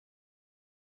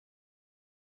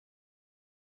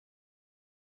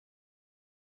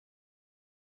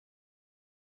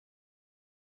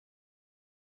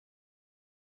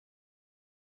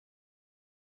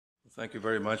Thank you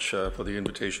very much for the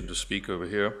invitation to speak over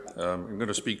here. I'm going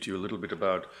to speak to you a little bit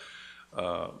about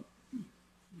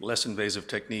less invasive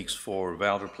techniques for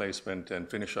valve replacement and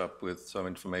finish up with some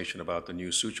information about the new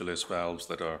sutureless valves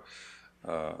that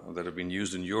have been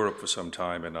used in Europe for some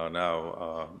time and are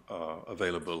now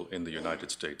available in the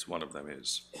United States. One of them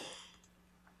is.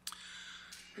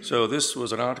 So this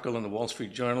was an article in the Wall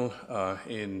Street Journal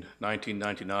in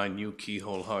 1999. New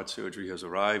keyhole heart surgery has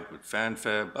arrived with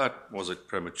fanfare, but was it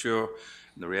premature?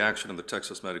 And the reaction in the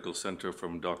Texas Medical Center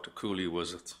from Dr. Cooley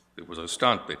was it was a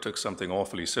stunt. They took something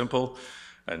awfully simple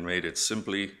and made it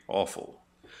simply awful.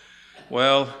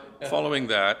 Well, following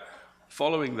that,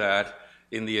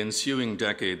 in the ensuing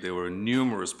decade, there were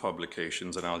numerous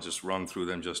publications, and I'll just run through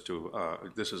them just to,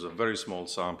 this is a very small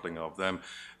sampling of them.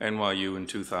 NYU in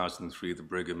 2003, the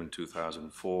Brigham in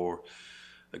 2004,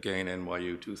 again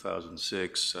NYU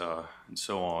 2006, and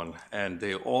so on. And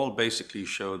they all basically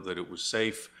showed that it was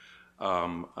safe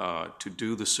to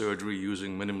do the surgery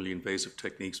using minimally invasive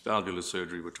techniques, valvular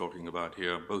surgery we're talking about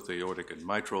here, both aortic and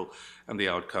mitral, and the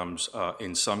outcomes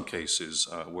in some cases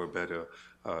were better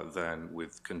than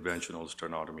with conventional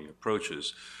sternotomy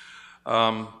approaches.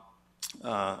 A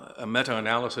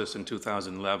meta-analysis in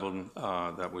 2011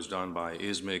 that was done by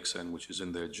ISMIX and which is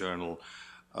in their journal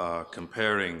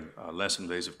comparing less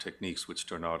invasive techniques with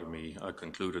sternotomy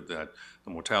concluded that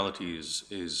the mortality is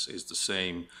the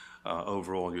same.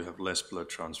 Overall, you have less blood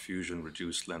transfusion,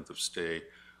 reduced length of stay,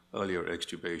 earlier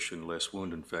extubation, less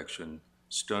wound infection,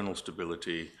 sternal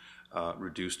stability,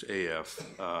 reduced AF,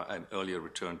 and earlier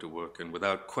return to work, and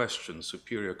without question,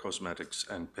 superior cosmetics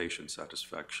and patient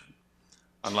satisfaction.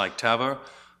 Unlike TAVR,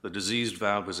 the diseased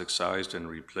valve is excised and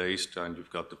replaced, and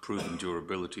you've got the proven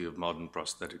durability of modern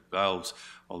prosthetic valves,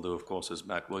 although, of course, as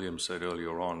Matt Williams said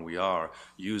earlier on, we are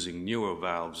using newer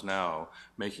valves now,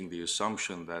 making the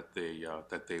assumption that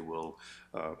they will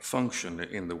function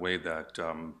in the way that,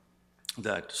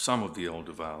 that some of the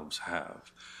older valves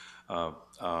have.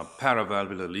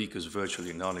 Paravalvular leak is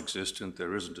virtually non-existent.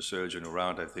 There isn't a surgeon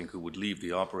around, I think, who would leave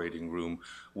the operating room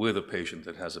with a patient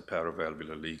that has a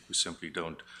paravalvular leak. We simply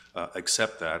don't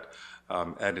accept that,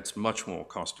 and it's much more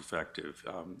cost-effective.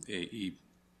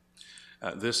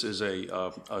 This is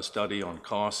a study on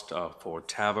cost for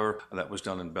TAVR that was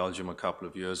done in Belgium a couple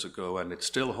of years ago, and it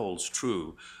still holds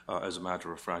true, as a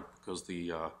matter of fact, because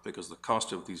the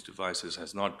cost of these devices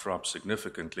has not dropped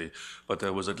significantly, but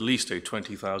there was at least a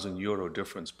 20,000 euro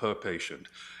difference per patient.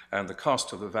 And the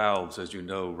cost of the valves, as you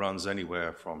know, runs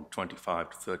anywhere from $25,000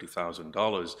 to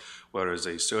 $30,000, whereas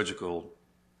a surgical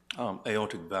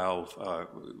aortic valve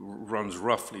runs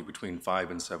roughly between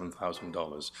 $5,000 and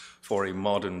 $7,000 for a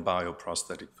modern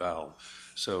bioprosthetic valve.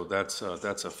 So that's a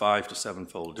 5 to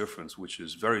 7-fold difference, which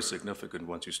is very significant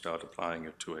once you start applying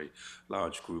it to a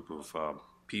large group of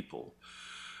people.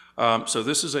 So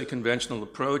this is a conventional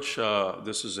approach.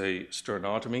 This is a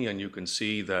sternotomy, and you can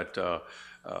see that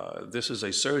this is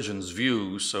a surgeon's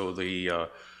view. So the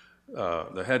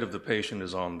head of the patient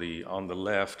is on the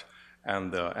left,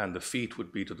 and the feet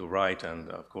would be to the right,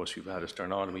 and of course you've had a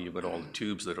sternotomy, you've got all the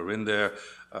tubes that are in there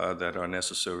that are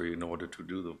necessary in order to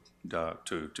do the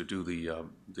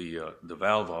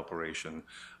valve operation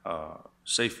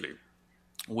safely.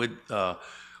 With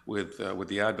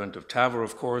the advent of TAVR,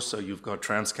 of course, you've got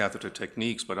transcatheter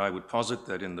techniques, but I would posit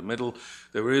that in the middle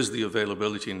there is the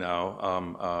availability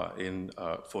now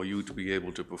for you to be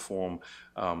able to perform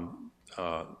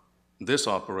this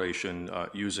operation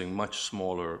using much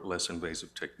smaller, less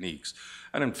invasive techniques.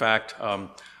 And in fact,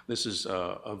 this is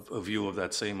a view of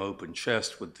that same open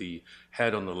chest with the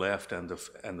head on the left and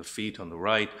the feet on the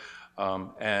right.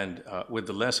 And with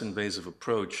the less invasive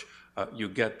approach, you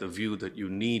get the view that you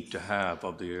need to have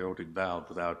of the aortic valve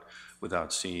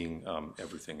without seeing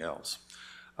everything else.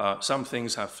 Some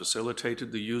things have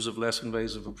facilitated the use of less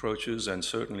invasive approaches, and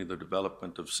certainly the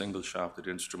development of single-shafted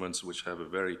instruments which have a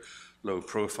very low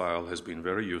profile has been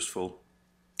very useful.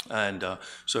 And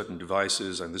certain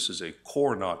devices, and this is a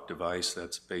core knot device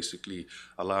that basically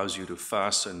allows you to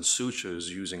fasten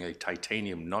sutures using a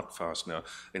titanium knot fastener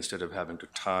instead of having to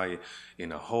tie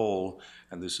in a hole.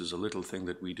 And this is a little thing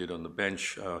that we did on the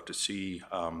bench to see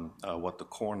what the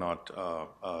core knot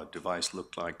device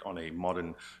looked like on a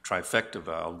modern trifecta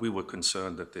valve. We were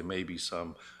concerned that there may be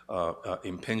some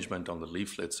impingement on the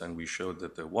leaflets, and we showed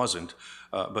that there wasn't,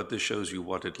 but this shows you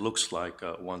what it looks like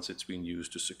once it's been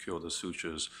used to secure the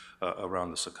sutures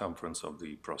around the circumference of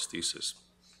the prosthesis.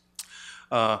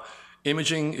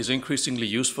 Imaging is increasingly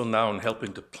useful now in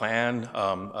helping to plan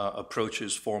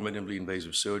approaches for minimally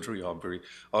invasive surgery.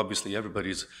 Obviously,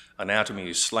 everybody's anatomy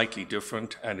is slightly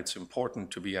different, and it's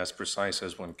important to be as precise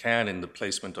as one can in the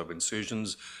placement of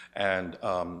incisions and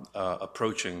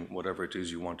approaching whatever it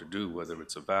is you want to do, whether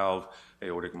it's a valve,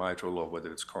 aortic mitral, or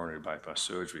whether it's coronary bypass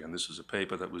surgery. And this is a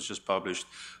paper that was just published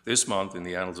this month in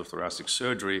the Annals of Thoracic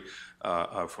Surgery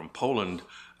from Poland,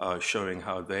 showing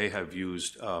how they have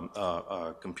used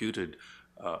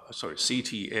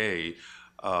CTA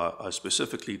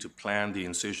specifically to plan the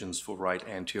incisions for right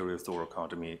anterior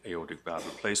thoracotomy aortic valve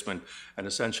replacement. And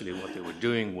essentially what they were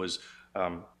doing was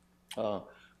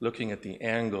looking at the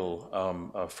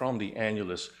angle from the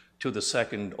annulus to the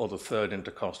second or the third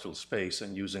intercostal space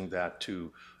and using that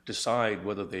to decide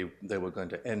whether they were going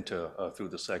to enter through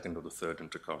the second or the third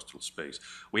intercostal space.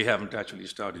 We haven't actually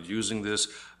started using this,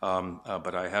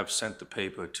 but I have sent the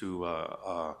paper to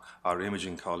our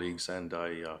imaging colleagues, and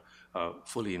I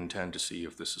fully intend to see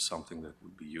if this is something that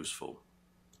would be useful.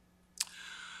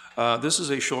 This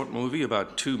is a short movie,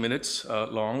 about 2 minutes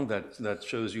long, that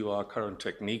shows you our current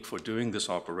technique for doing this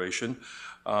operation.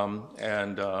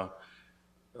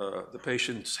 The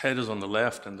patient's head is on the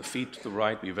left and the feet to the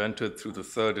right. We've entered through the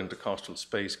third intercostal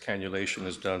space. Cannulation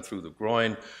is done through the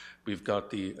groin. We've got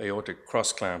the aortic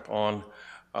cross clamp on,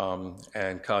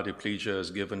 and cardioplegia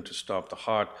is given to stop the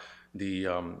heart. The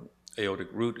aortic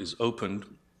root is opened,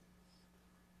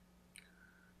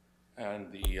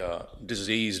 and the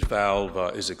diseased valve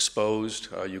is exposed.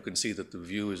 You can see that the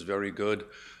view is very good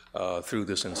through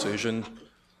this incision.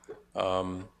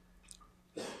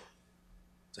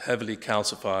 Heavily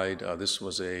calcified. This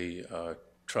was a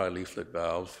tri-leaflet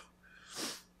valve.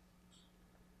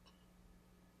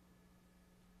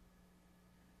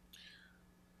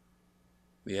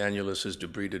 The annulus is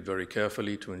debrided very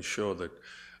carefully to ensure that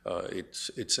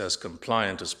it's as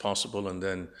compliant as possible, and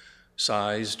then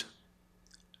sized.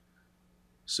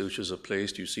 Sutures are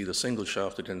placed. You see the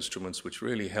single-shafted instruments, which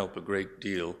really help a great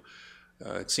deal.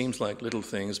 It seems like little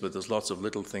things, but there's lots of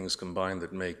little things combined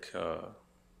that make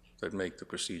the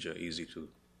procedure easy to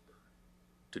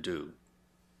do.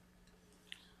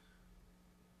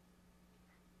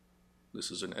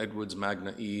 This is an Edwards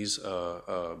Magna Ease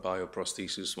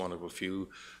bioprosthesis, one of a few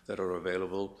that are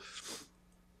available.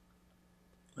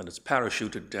 And it's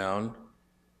parachuted down.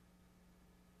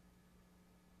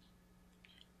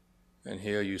 And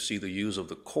here you see the use of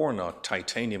the core knot,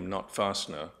 titanium knot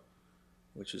fastener,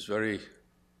 which is very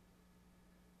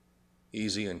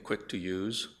easy and quick to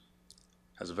use.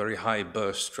 Has a very high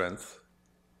burst strength.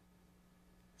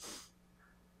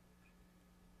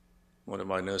 One of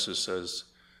my nurses says,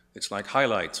 it's like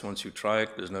highlights. Once you try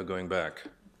it, there's no going back.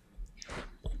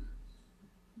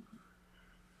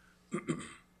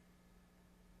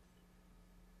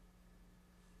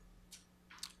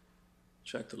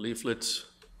 Check the leaflets.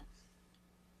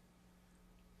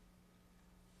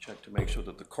 Check to make sure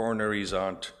that the coronaries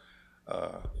aren't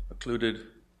occluded.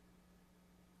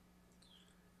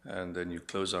 And then you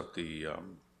close up the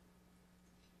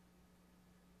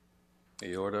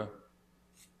aorta.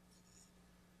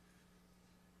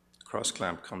 Cross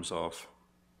clamp comes off.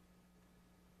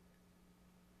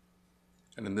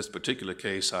 And in this particular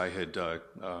case, I had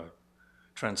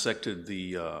transected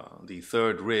the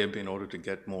third rib in order to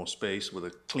get more space. With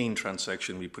a clean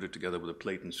transection, we put it together with a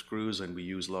plate and screws, and we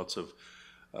use lots of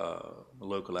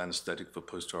local anesthetic for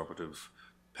postoperative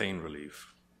pain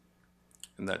relief.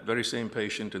 And that very same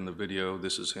patient in the video,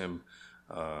 this is him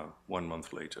 1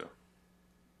 month later.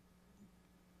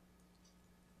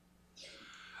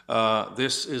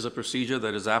 This is a procedure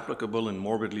that is applicable in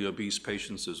morbidly obese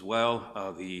patients as well.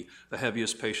 The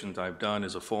heaviest patient I've done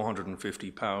is a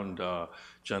 450-pound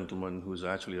gentleman who's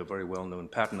actually a very well-known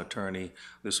patent attorney.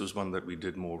 This was one that we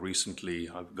did more recently,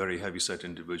 a very heavy-set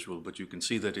individual. But you can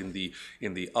see that in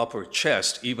the upper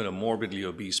chest, even a morbidly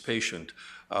obese patient,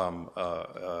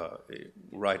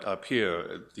 right up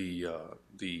here,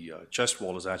 the chest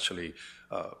wall is actually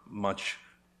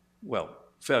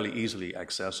fairly easily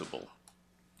accessible.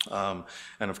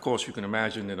 And of course, you can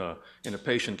imagine in a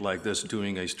patient like this,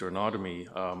 doing a sternotomy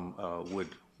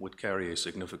would carry a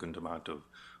significant amount of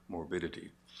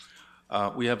morbidity.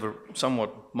 We have a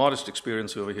somewhat modest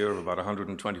experience over here of about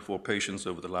 124 patients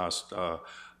over the last,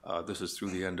 this is through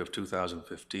the end of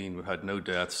 2015. We've had no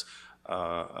deaths,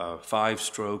 5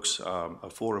 strokes,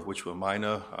 4 of which were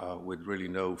minor, with really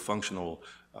no functional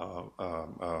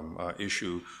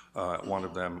issue. One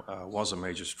of them was a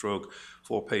major stroke.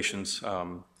 4 patients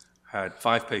had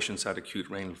 5 patients had acute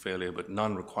renal failure, but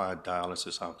none required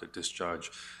dialysis after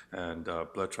discharge, and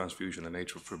blood transfusion and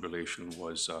atrial fibrillation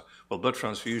was, well, blood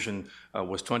transfusion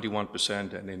was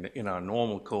 21%, and in our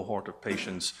normal cohort of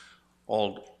patients,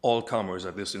 all comers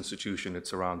at this institution,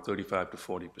 it's around 35 to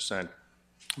 40%.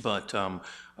 But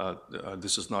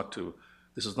this is not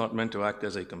meant to act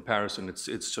as a comparison.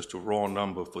 It's just a raw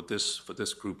number for this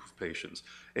group of patients.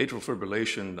 Atrial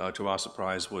fibrillation, to our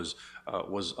surprise, was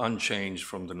unchanged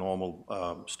from the normal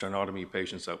sternotomy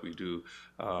patients that we do,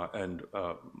 and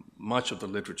much of the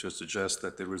literature suggests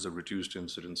that there is a reduced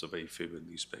incidence of AFib in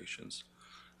these patients.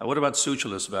 What about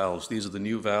sutureless valves? These are the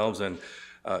new valves, and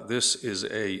this is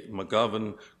a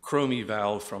McGovern Chromie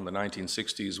valve from the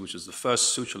 1960s, which is the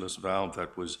first sutureless valve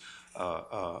that was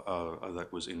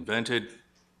invented.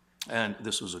 And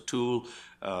this was a tool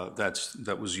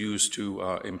that was used to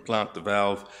implant the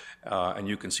valve, and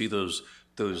you can see those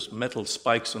metal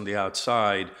spikes on the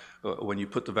outside. When you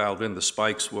put the valve in, the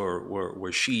spikes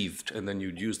were sheathed, and then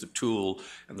you'd use the tool,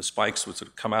 and the spikes would sort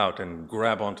of come out and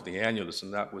grab onto the annulus,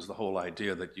 and that was the whole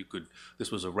idea, that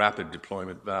this was a rapid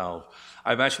deployment valve.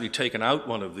 I've actually taken out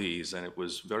one of these, and it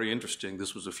was very interesting.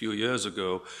 This was a few years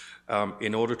ago.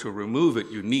 In order to remove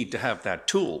it, you need to have that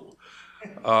tool.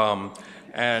 And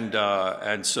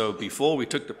so before we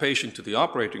took the patient to the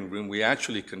operating room, we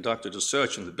actually conducted a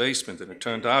search in the basement, and it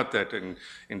turned out that in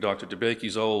Dr.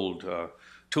 DeBakey's old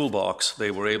toolbox,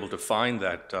 they were able to find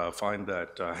that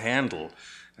handle,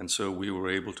 and so we were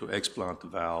able to explant the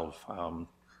valve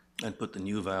and put the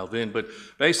new valve in. But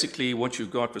basically, what you've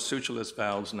got for sutureless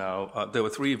valves now, there were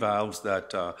 3 valves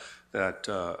that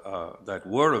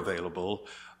were available.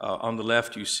 On the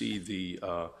left, you see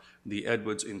the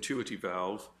Edwards Intuity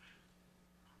valve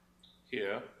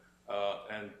here,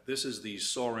 and this is the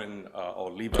Sorin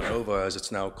or Livanova, as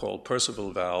it's now called,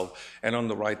 Percival valve, and on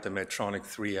the right, the Medtronic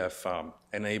 3F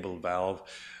Enable valve.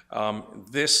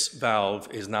 This valve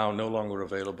is now no longer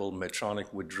available.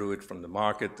 Medtronic withdrew it from the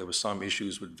market. There were some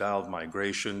issues with valve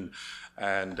migration,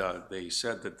 and they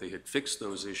said that they had fixed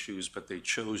those issues, but they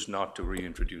chose not to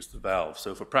reintroduce the valve.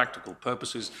 So for practical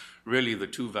purposes, really the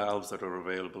 2 valves that are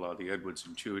available are the Edwards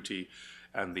Intuity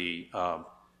and the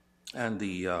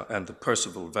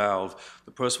Percival valve.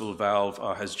 The Percival valve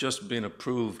has just been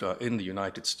approved in the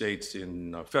United States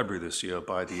in February this year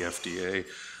by the FDA,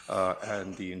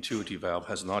 and the Intuity valve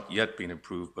has not yet been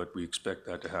approved, but we expect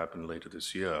that to happen later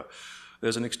this year.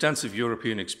 There's an extensive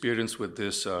European experience with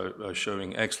this,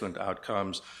 showing excellent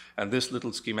outcomes, and this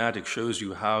little schematic shows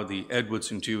you how the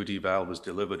Edwards Intuity valve is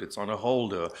delivered. It's on a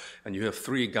holder, and you have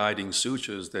 3 guiding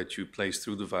sutures that you place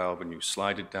through the valve, and you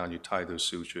slide it down, you tie those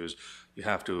sutures. You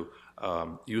have to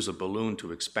use a balloon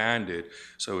to expand it.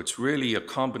 So it's really a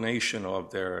combination of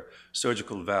their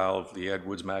surgical valve, the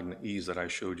Edwards Magna Ease that I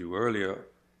showed you earlier,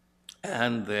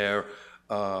 and their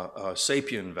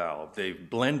Sapien valve. They've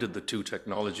blended the 2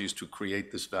 technologies to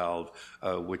create this valve,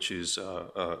 which is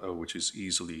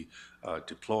easily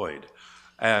deployed.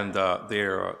 And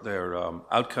their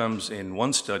outcomes in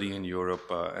one study in Europe,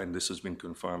 and this has been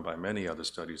confirmed by many other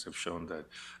studies, have shown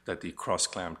that the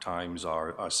cross-clamp times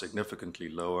are significantly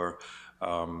lower.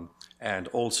 And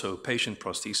also patient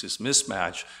prosthesis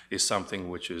mismatch is something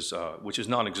which is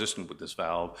non-existent with this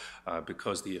valve,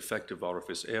 because the effective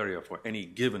orifice area for any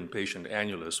given patient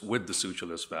annulus with the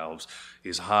sutureless valves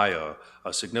is higher,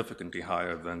 significantly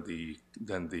higher than the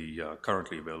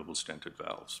currently available stented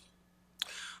valves.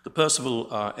 The Percival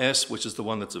S, which is the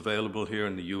one that's available here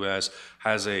in the US,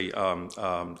 has a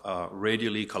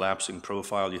radially collapsing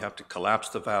profile. You have to collapse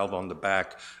the valve on the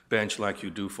back bench like you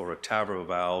do for a TAVR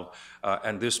valve,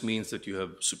 and this means that you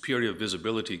have superior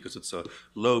visibility because it's a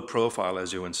low profile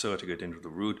as you're inserting it into the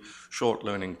root, short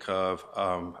learning curve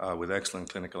with excellent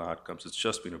clinical outcomes. It's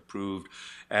just been approved,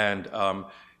 and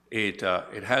it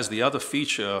has the other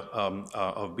feature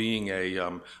of being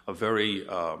a very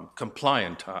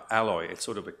compliant alloy. It's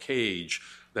sort of a cage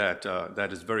that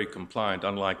is very compliant,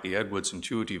 unlike the Edwards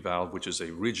Intuity valve, which is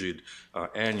a rigid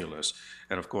annulus.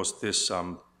 And of course, this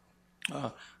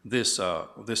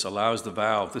allows the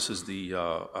valve. This is the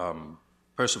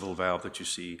Percival valve that you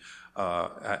see,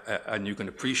 and you can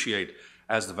appreciate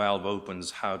as the valve opens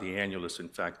how the annulus in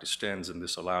fact distends, and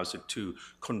this allows it to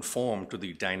conform to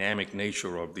the dynamic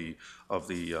nature of the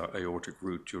aortic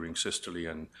root during systole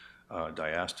and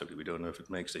diastole. We don't know if it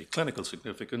makes a clinical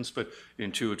significance, but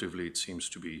intuitively it seems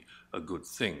to be a good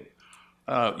thing.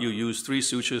 You use 3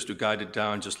 sutures to guide it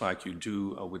down, just like you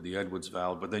do with the Edwards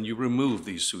valve, but then you remove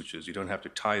these sutures. You don't have to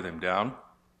tie them down.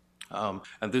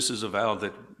 And this is a valve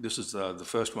this is the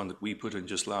first one that we put in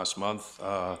just last month.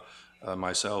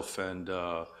 Myself and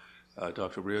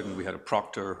Dr. Reardon, we had a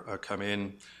proctor come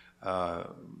in.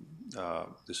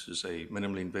 This is a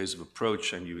minimally invasive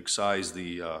approach, and you excise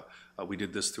the, we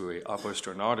did this through a upper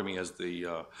sternotomy as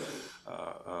the,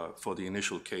 for the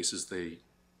initial cases, they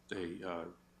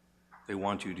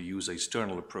want you to use a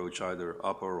sternal approach, either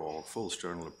upper or full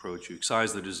sternal approach. You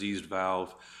excise the diseased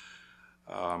valve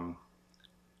and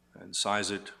size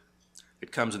it.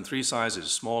 It comes in 3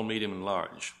 sizes, small, medium, and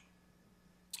large.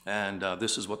 And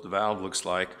this is what the valve looks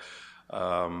like.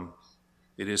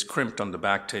 It is crimped on the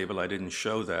back table. I didn't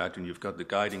show that. And you've got the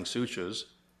guiding sutures.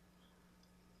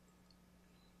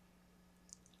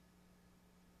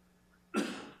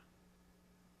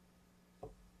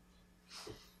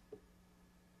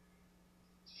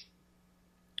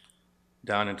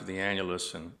 Down into the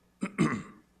annulus and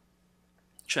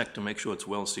check to make sure it's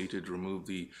well seated, remove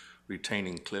the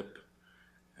retaining clip,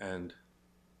 and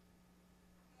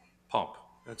pop.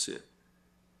 That's it.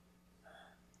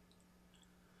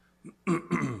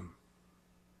 You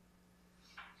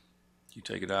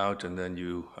take it out, and then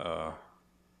you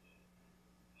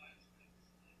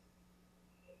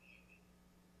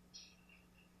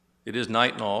it is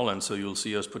nitinol, and so you'll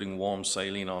see us putting warm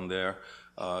saline on there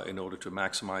in order to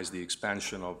maximize the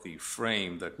expansion of the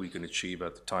frame that we can achieve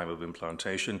at the time of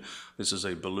implantation. This is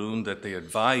a balloon that they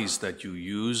advise that you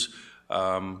use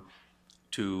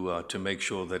to make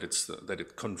sure that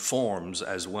it conforms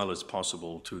as well as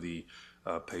possible to the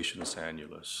patient's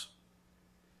annulus.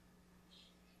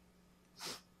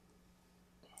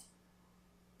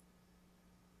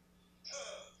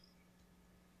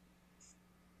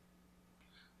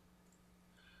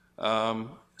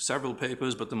 Several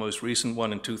papers, but the most recent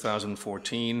one in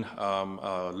 2014,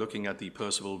 looking at the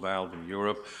Percival valve in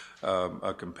Europe,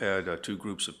 compared 2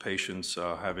 groups of patients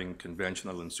having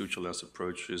conventional and sutureless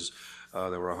approaches.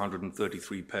 There were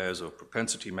 133 pairs of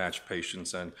propensity-matched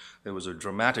patients, and there was a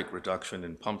dramatic reduction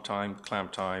in pump time,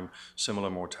 clamp time,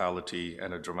 similar mortality,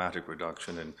 and a dramatic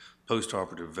reduction in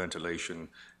postoperative ventilation,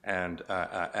 and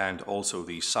also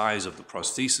the size of the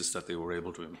prosthesis that they were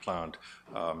able to implant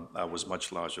was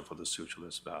much larger for the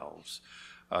sutureless valves.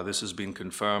 This has been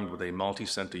confirmed with a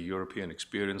multi-center European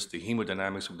experience. The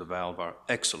hemodynamics of the valve are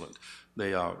excellent.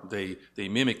 They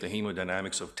mimic the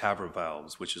hemodynamics of TAVR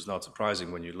valves, which is not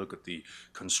surprising when you look at the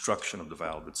construction of the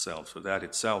valve itself. So that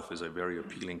itself is a very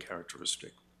appealing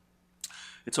characteristic.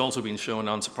 It's also been shown,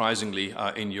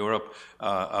 unsurprisingly, in Europe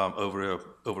over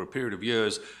a period of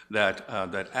years that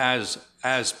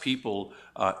as people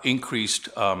increased,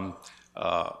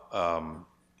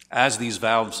 as these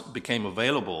valves became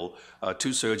available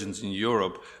to surgeons in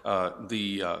Europe,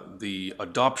 the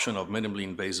adoption of minimally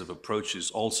invasive approaches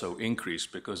also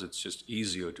increased because it's just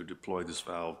easier to deploy this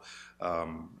valve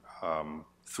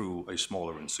through a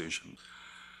smaller incision.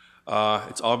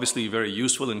 It's obviously very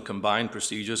useful in combined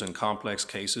procedures and complex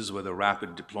cases where the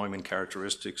rapid deployment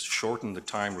characteristics shorten the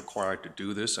time required to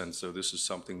do this, and so this is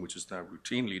something which is now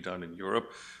routinely done in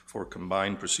Europe for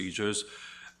combined procedures.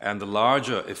 And the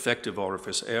larger effective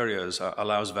orifice areas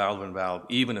allows valve-in-valve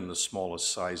even in the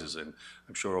smallest sizes. And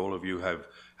I'm sure all of you have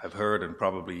heard and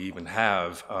probably even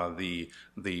have the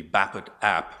BAPIT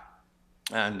app.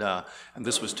 And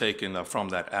this was taken from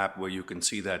that app where you can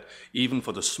see that even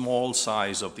for the small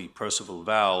size of the Percival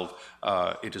valve,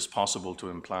 it is possible to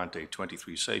implant a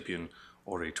 23 sapien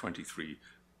or a 23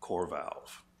 core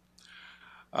valve.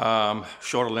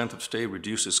 Shorter length of stay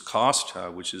reduces cost,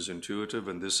 which is intuitive,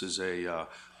 and this is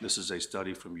a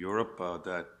study from Europe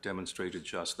that demonstrated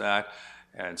just that.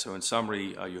 And so in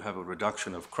summary, you have a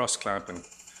reduction of cross-clamp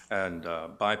and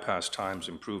bypass times,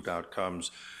 improved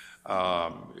outcomes.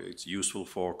 It's useful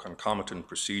for concomitant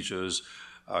procedures,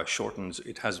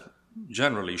 it has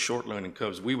generally short learning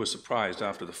curves. We were surprised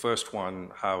after the first one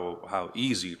how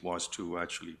easy it was to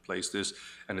actually place this,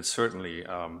 and it certainly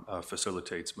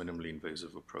facilitates minimally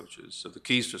invasive approaches. So the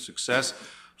keys to success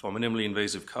for minimally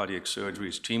invasive cardiac surgery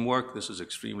is teamwork. This is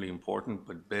extremely important,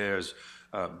 but bears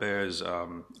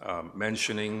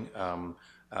mentioning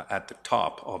at the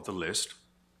top of the list.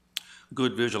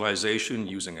 Good visualization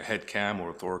using a head cam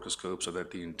or a thoracoscope so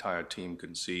that the entire team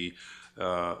can see.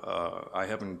 I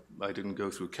didn't go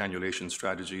through cannulation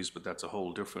strategies, but that's a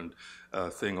whole different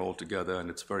thing altogether, and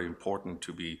it's very important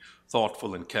to be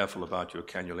thoughtful and careful about your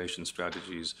cannulation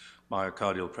strategies,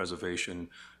 myocardial preservation,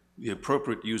 the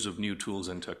appropriate use of new tools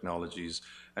and technologies.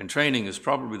 And training is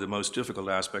probably the most difficult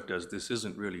aspect, as this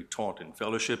isn't really taught in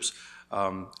fellowships,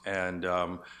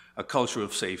 a culture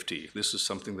of safety. This is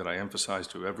something that I emphasize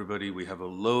to everybody. We have a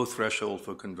low threshold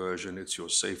for conversion. It's your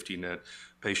safety net.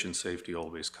 Patient safety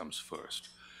always comes first.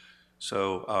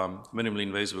 So minimally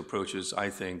invasive approaches,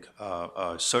 I think,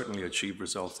 certainly achieve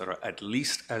results that are at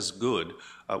least as good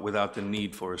without the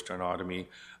need for a sternotomy.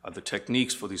 The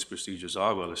techniques for these procedures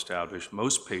are well established.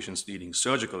 Most patients needing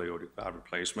surgical aortic valve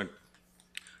replacement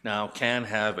now can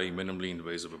have a minimally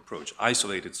invasive approach,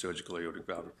 isolated surgical aortic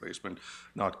valve replacement,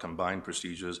 not combined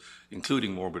procedures,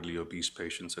 including morbidly obese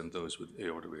patients and those with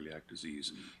aortoiliac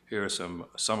disease. Here are some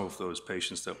of those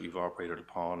patients that we've operated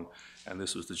upon, and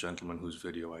this was the gentleman whose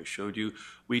video I showed you.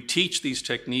 We teach these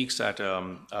techniques at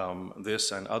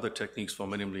this and other techniques for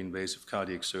minimally invasive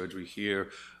cardiac surgery here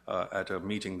at a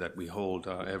meeting that we hold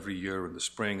every year in the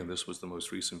spring, and this was the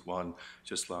most recent one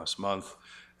just last month.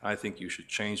 I think you should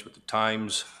change with the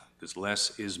times, because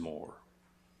less is more.